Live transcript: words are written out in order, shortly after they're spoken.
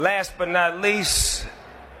Last but not least,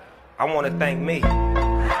 I want to thank me. I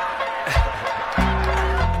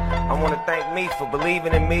want to thank me for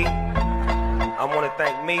believing in me. I want to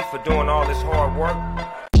thank me for doing all this hard work.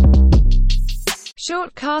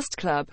 Short Cast Club.